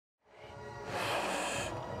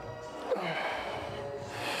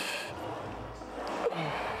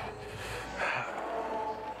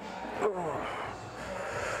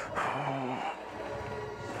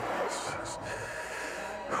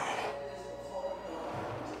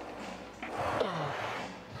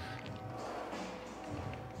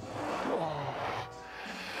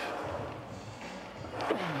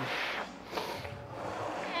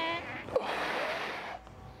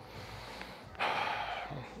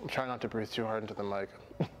I'm trying not to breathe too hard into the mic.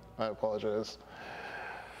 I apologize.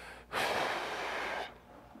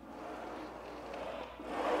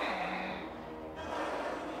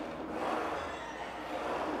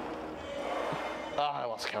 I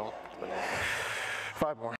lost count.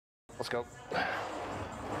 5 more. Let's go.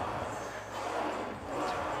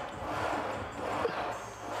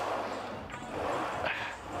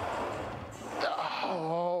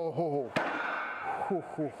 Oh.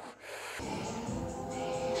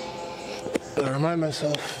 I remind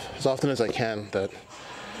myself as often as I can that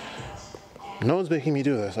no one's making me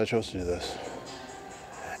do this. I chose to do this.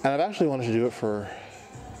 And I've actually wanted to do it for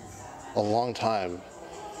a long time.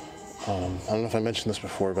 I don't know if I mentioned this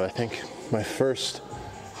before, but I think my first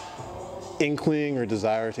inkling or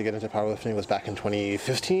desire to get into powerlifting was back in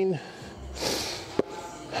 2015.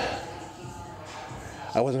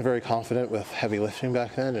 I wasn't very confident with heavy lifting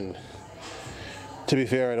back then, and to be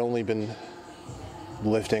fair, I'd only been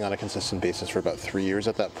lifting on a consistent basis for about 3 years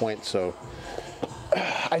at that point, so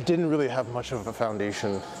I didn't really have much of a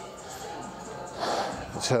foundation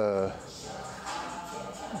to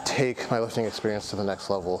take my lifting experience to the next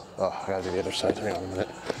level. Oh, I gotta do the other side. Hang on a minute.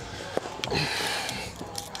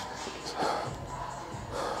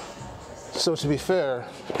 So to be fair,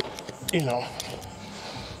 you know,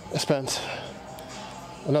 I spent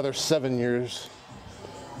another 7 years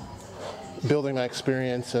building my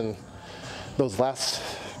experience, and those last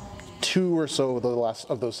 2 or so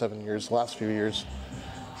of those 7 years, the last few years,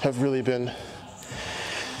 have really been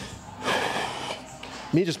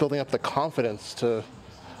me just building up the confidence to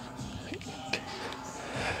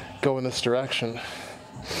go in this direction.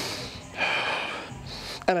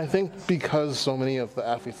 And I think because so many of the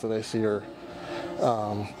athletes that I see are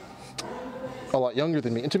a lot younger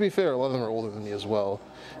than me, and to be fair, a lot of them are older than me as well,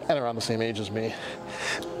 and around the same age as me.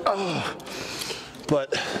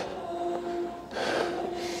 But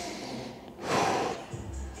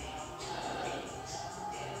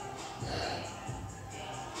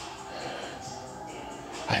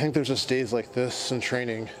I think there's just days like this in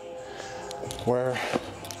training where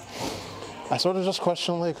I sort of just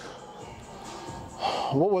question, like,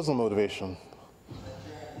 what was the motivation?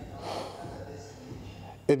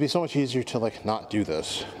 It'd be so much easier to, like, not do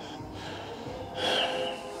this.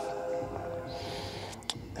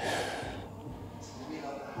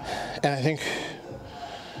 And I think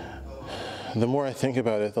the more I think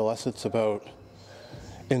about it, the less it's about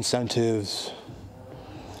incentives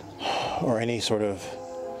or any sort of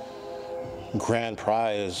grand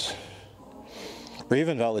prize or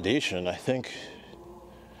even validation. I think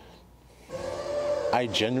I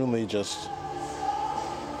genuinely just...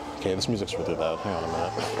 Okay, this music's really loud. Hang on a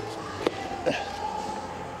minute.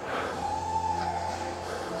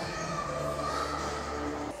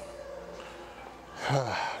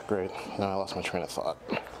 Great. Now I lost my train of thought.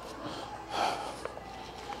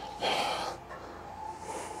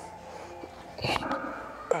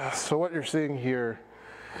 So what you're seeing here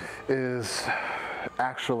is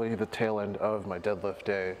actually the tail end of my deadlift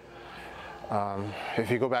day.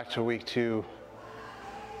 If you go back to week 2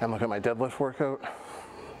 and look at my deadlift workout,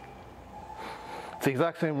 it's the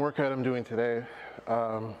exact same workout I'm doing today.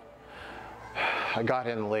 I got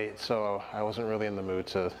in late, so I wasn't really in the mood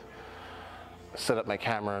to set up my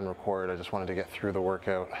camera and record. I just wanted to get through the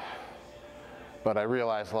workout. But I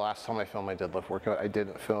realized the last time I filmed my deadlift workout, I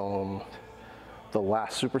didn't film the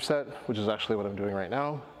last superset, which is actually what I'm doing right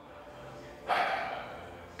now.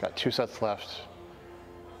 Got 2 sets left,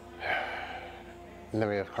 and then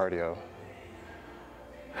we have cardio.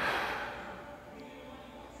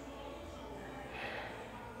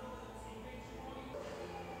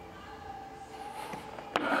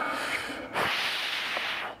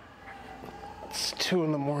 It's 2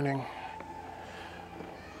 in the morning,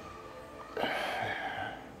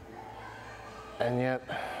 and yet,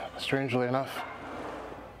 strangely enough,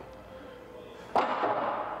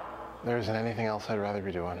 there isn't anything else I'd rather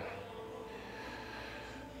be doing.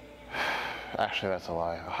 Actually, that's a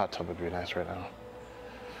lie. A hot tub would be nice right now.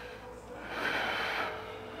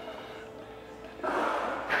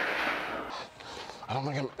 I don't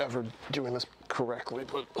think I'm ever doing this correctly,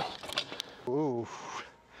 but... Ooh.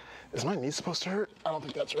 Is my knee supposed to hurt? I don't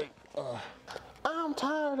think that's right. I'm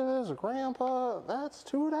tired of this, Grandpa. That's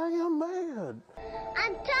too damn bad.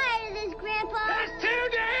 I'm tired of this, Grandpa. That's too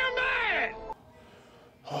damn bad!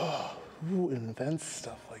 Oh, who invents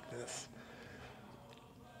stuff like this?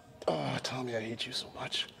 Oh, Tommy, I hate you so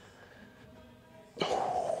much.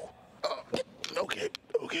 Oh, okay.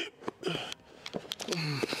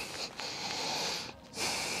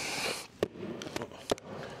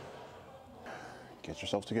 Get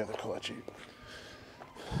yourself together, Kalechi.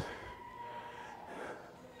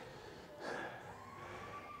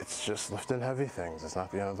 It's just lifting heavy things. It's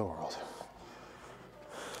not the end of the world.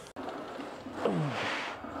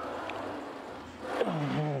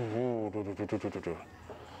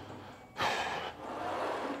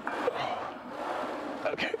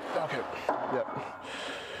 Okay, okay, yep.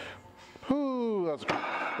 Ooh, that was a cramp.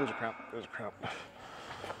 There's a cramp. There's a cramp.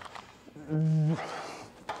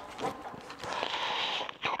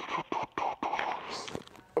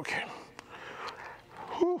 Okay.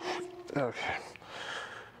 Whew. Okay.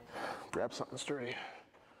 Grab something sturdy.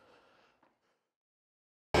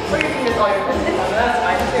 That's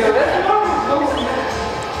fine too.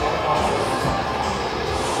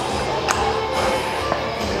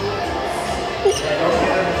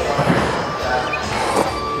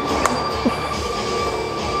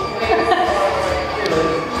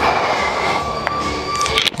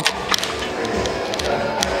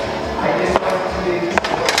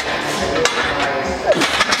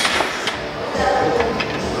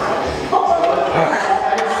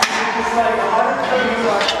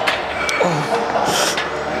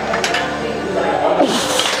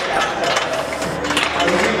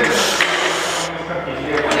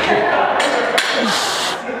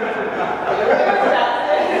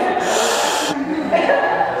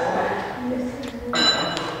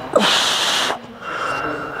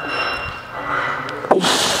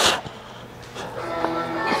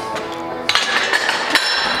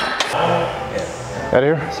 Out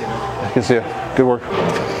here? I can see you. Good work.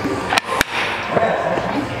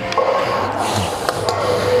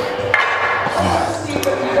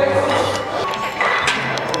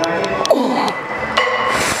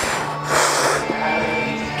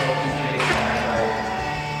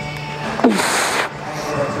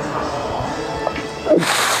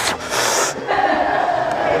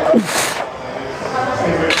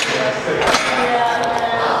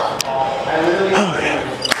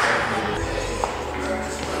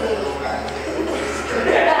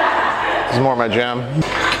 This is more my jam.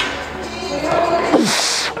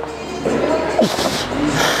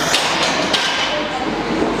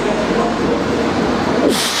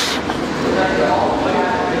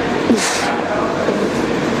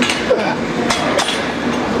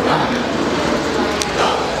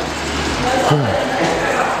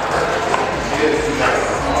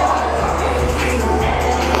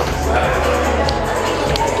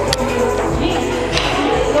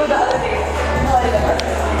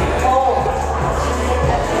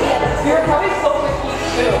 You're probably supposed to keep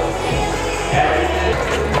too.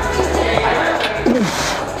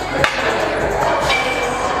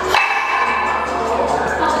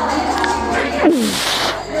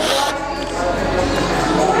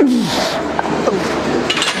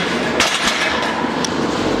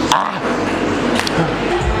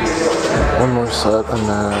 One more set and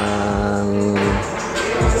then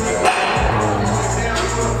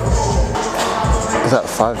is that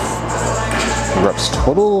 5 reps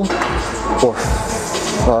total or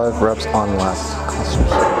 5 reps on last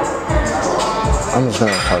clusters? I'm just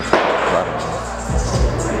gonna have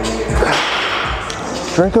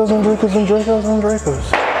Dracos and Dracos and Dracos and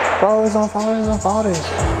Dracos. Bodies on bodies on bodies.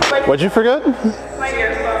 What'd you forget? My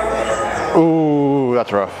earphones. Ooh,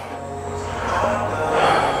 that's rough.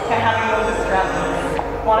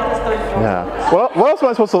 Yeah. What else am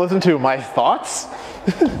I supposed to listen to? My thoughts?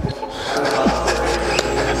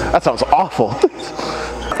 That sounds awful.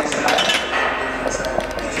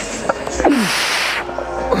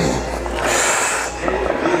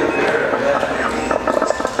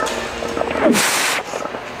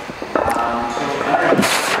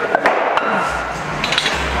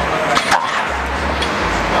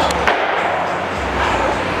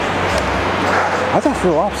 Why'd that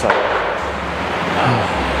feel lopsided?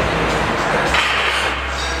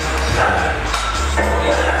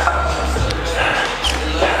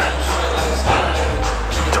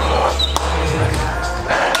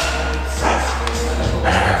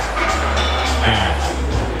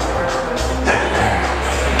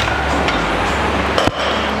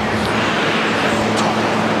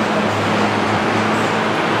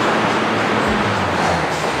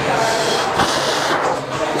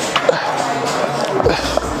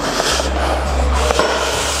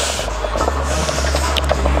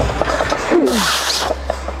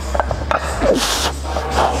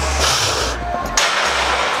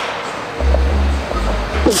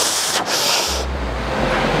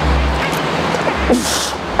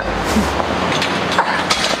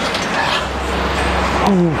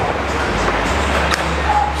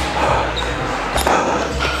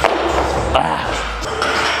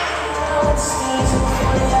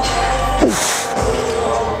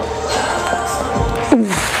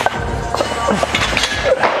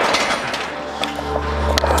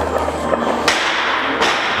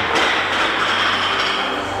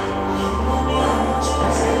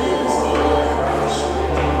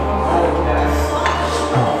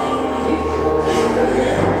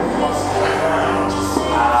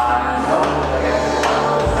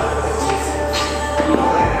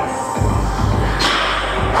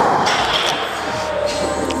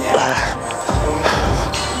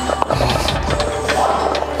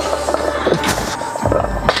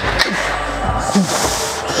 What's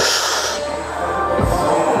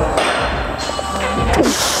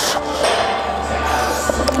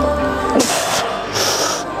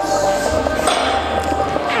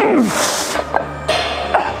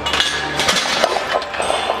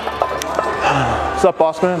up,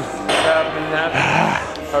 boss man?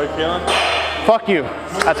 How are you feeling? Fuck you.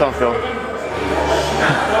 That's how I'm feeling.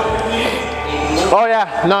 Oh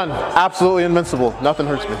yeah, none. Absolutely invincible. Nothing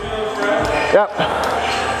hurts me. Yep.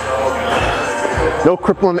 No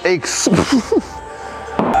crippling aches.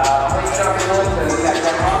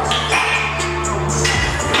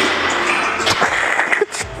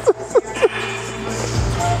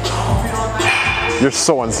 You're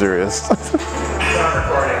so unserious.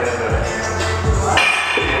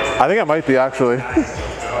 I think I might be actually.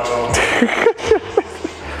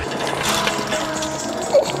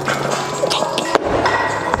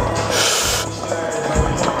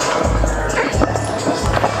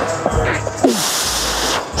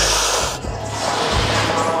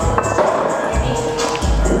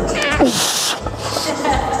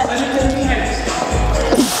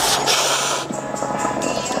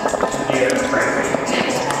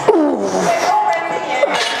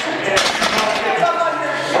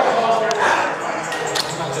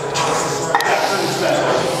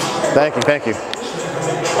 Thank you, thank you.